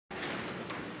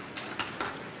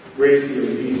Grace to you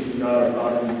and peace from God our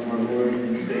Father and from our Lord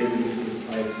and Savior Jesus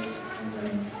Christ.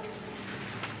 Amen.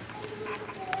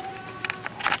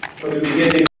 From the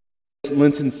beginning of this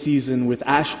Lenten season with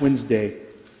Ash Wednesday,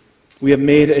 we have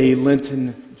made a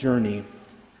Lenten journey.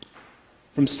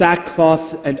 From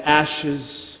sackcloth and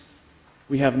ashes,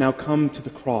 we have now come to the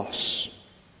cross.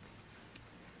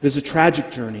 It is a tragic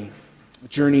journey, a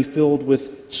journey filled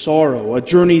with sorrow, a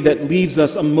journey that leaves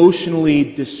us emotionally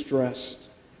distressed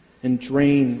and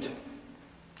drained.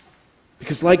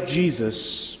 Because like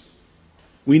Jesus,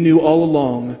 we knew all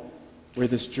along where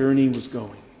this journey was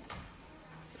going.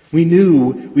 We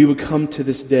knew we would come to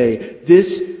this day,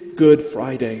 this Good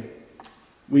Friday.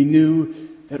 We knew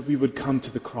that we would come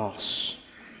to the cross.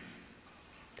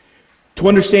 To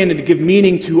understand and to give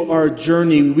meaning to our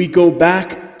journey, we go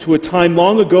back to a time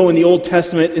long ago in the Old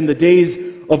Testament, in the days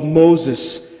of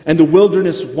Moses and the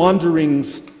wilderness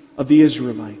wanderings of the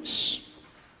Israelites.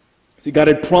 See, God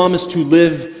had promised to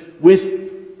live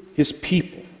with His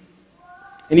people.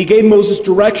 And He gave Moses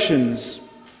directions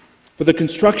for the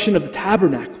construction of the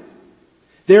tabernacle.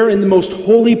 There in the most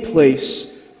holy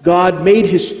place, God made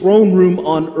His throne room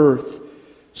on earth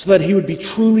so that He would be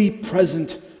truly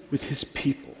present with His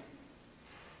people.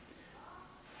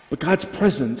 But God's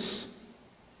presence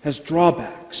has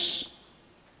drawbacks,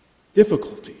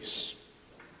 difficulties.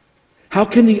 How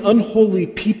can the unholy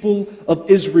people of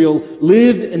Israel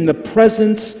live in the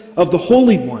presence of the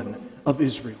Holy One of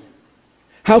Israel?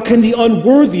 How can the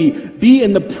unworthy be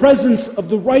in the presence of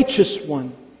the righteous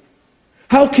one?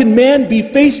 How can man be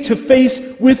face to face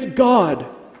with God?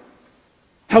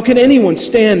 How can anyone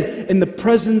stand in the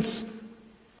presence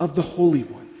of the Holy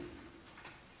One?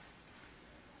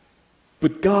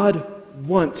 But God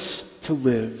wants to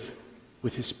live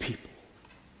with His people.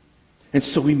 And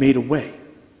so He made a way.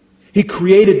 He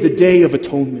created the Day of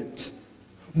Atonement.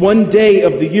 One day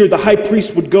of the year, the high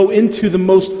priest would go into the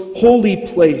most holy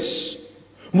place.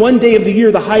 One day of the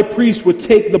year, the high priest would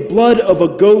take the blood of a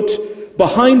goat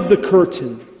behind the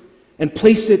curtain and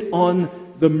place it on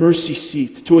the mercy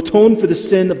seat to atone for the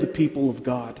sin of the people of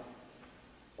God.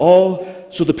 All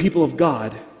so the people of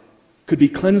God could be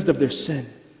cleansed of their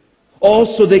sin. All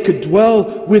so they could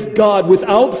dwell with God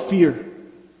without fear.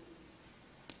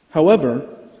 However,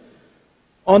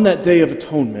 on that Day of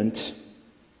Atonement,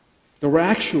 there were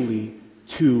actually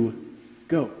 2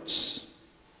 goats.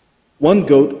 One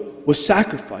goat was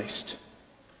sacrificed.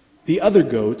 The other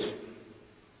goat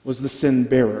was the sin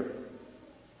bearer.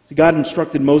 See, God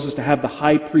instructed Moses to have the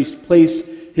high priest place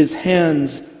his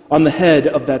hands on the head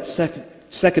of that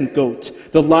second goat,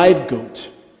 the live goat,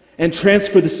 and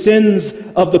transfer the sins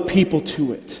of the people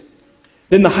to it.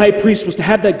 Then the high priest was to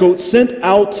have that goat sent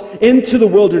out into the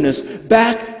wilderness,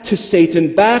 back to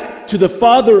Satan, back to the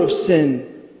father of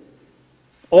sin.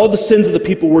 All the sins of the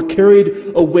people were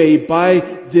carried away by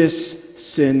this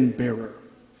sin bearer.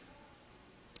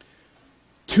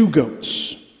 2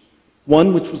 goats.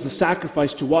 One which was the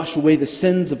sacrifice to wash away the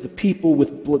sins of the people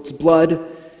with its blood,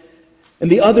 and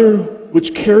the other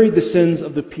which carried the sins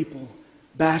of the people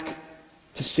back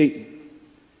to Satan.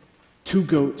 2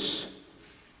 goats,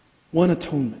 1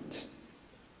 atonement,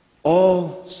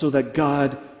 all so that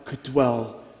God could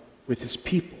dwell with His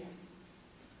people.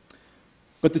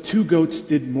 But the 2 goats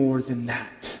did more than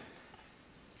that.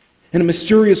 In a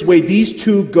mysterious way, these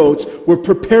 2 goats were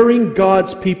preparing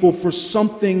God's people for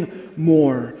something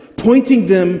more, pointing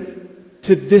them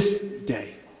to this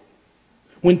day,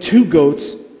 when 2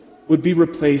 goats would be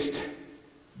replaced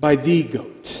by the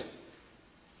goat,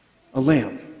 a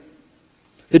lamb.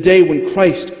 The day when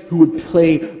Christ, who would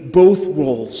play both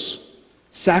roles,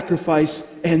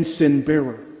 sacrifice and sin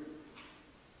bearer.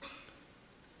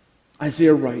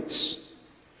 Isaiah writes,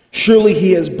 "Surely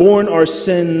He has borne our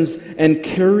sins and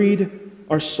carried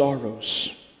our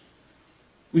sorrows."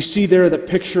 We see there the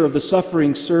picture of the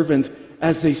suffering servant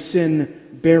as a sin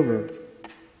bearer.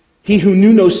 He who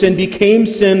knew no sin became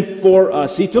sin for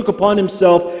us. He took upon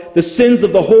Himself the sins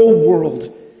of the whole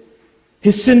world.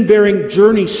 His sin-bearing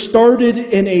journey started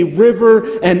in a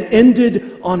river and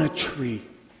ended on a tree.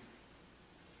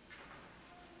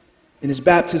 In His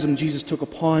baptism, Jesus took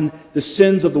upon the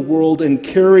sins of the world and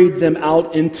carried them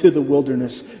out into the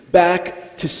wilderness,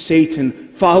 back to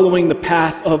Satan, following the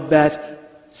path of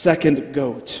that second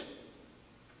goat.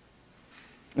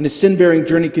 And His sin-bearing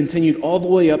journey continued all the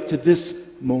way up to this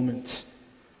moment,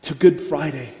 to Good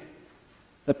Friday,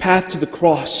 the path to the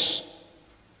cross,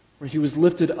 where He was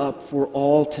lifted up for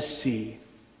all to see.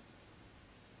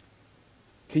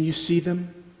 Can you see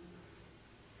them?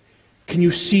 Can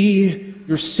you see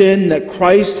your sin that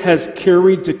Christ has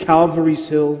carried to Calvary's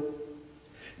hill?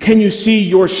 Can you see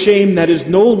your shame that is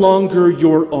no longer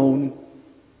your own?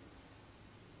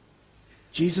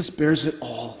 Jesus bears it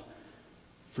all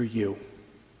for you.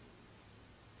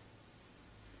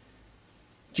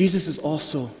 Jesus is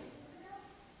also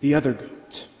the other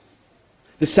goat,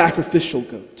 the sacrificial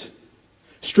goat,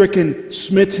 stricken,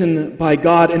 smitten by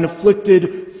God, and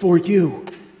afflicted for you.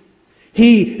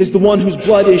 He is the one whose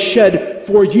blood is shed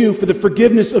for you for the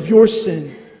forgiveness of your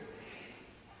sin.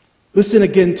 Listen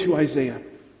again to Isaiah.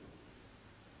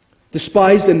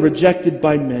 Despised and rejected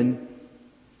by men,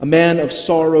 a man of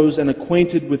sorrows and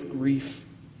acquainted with grief.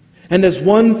 And as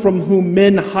one from whom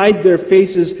men hide their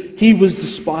faces, he was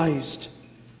despised,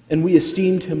 and we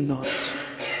esteemed him not.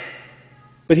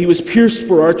 But he was pierced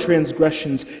for our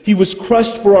transgressions. He was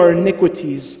crushed for our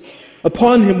iniquities.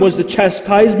 Upon him was the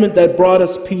chastisement that brought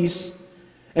us peace,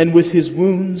 and with his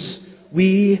wounds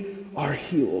we are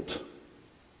healed.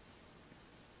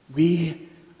 We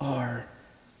are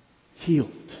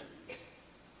healed.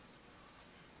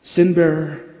 Sin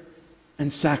bearer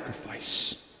and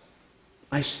sacrifice.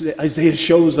 Isaiah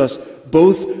shows us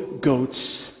both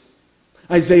goats.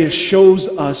 Isaiah shows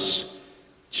us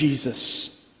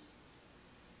Jesus.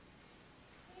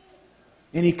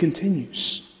 And he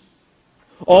continues.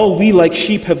 All we like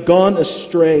sheep have gone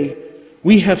astray.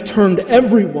 We have turned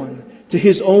everyone to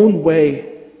his own way.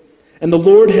 And the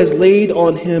Lord has laid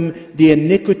on him the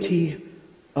iniquity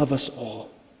of us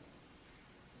all.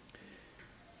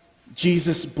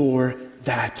 Jesus bore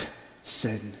that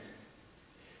sin.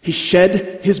 He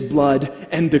shed his blood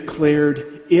and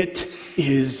declared, "It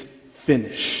is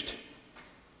finished."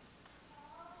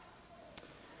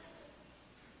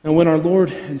 Now, when our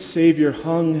Lord and Savior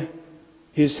hung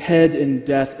his head in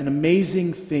death, an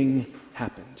amazing thing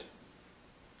happened.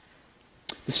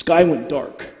 The sky went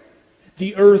dark.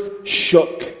 The earth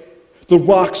shook. The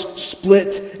rocks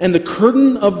split, and the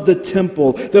curtain of the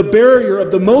temple, the barrier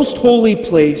of the most holy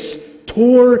place,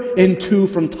 tore in two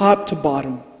from top to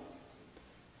bottom.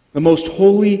 The most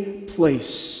holy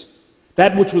place,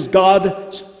 that which was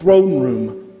God's throne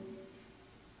room,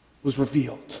 was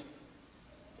revealed,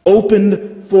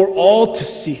 opened for all to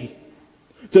see.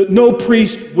 No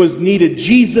priest was needed.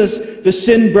 Jesus, the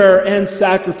sin bearer and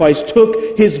sacrifice,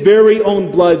 took his very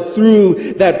own blood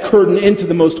through that curtain into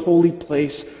the most holy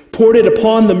place, poured it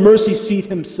upon the mercy seat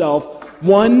himself.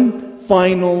 One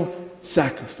final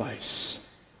sacrifice.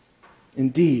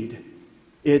 Indeed,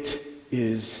 it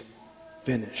is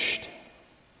finished.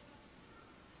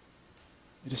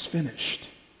 It is finished.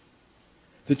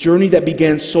 The journey that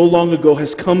began so long ago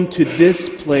has come to this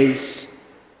place,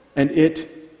 and it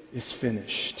is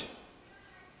finished.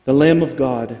 The Lamb of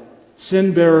God,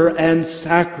 sin bearer and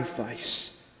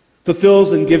sacrifice,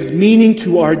 fulfills and gives meaning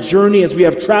to our journey as we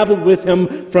have traveled with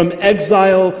him from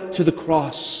exile to the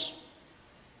cross.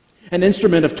 An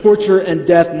instrument of torture and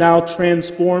death now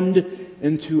transformed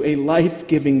into a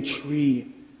life-giving tree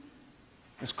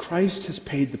as Christ has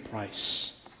paid the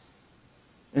price.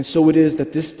 And so it is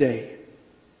that this day,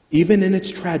 even in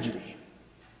its tragedy,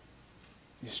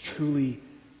 is truly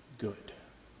good.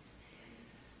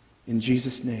 In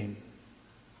Jesus' name,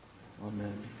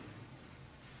 amen.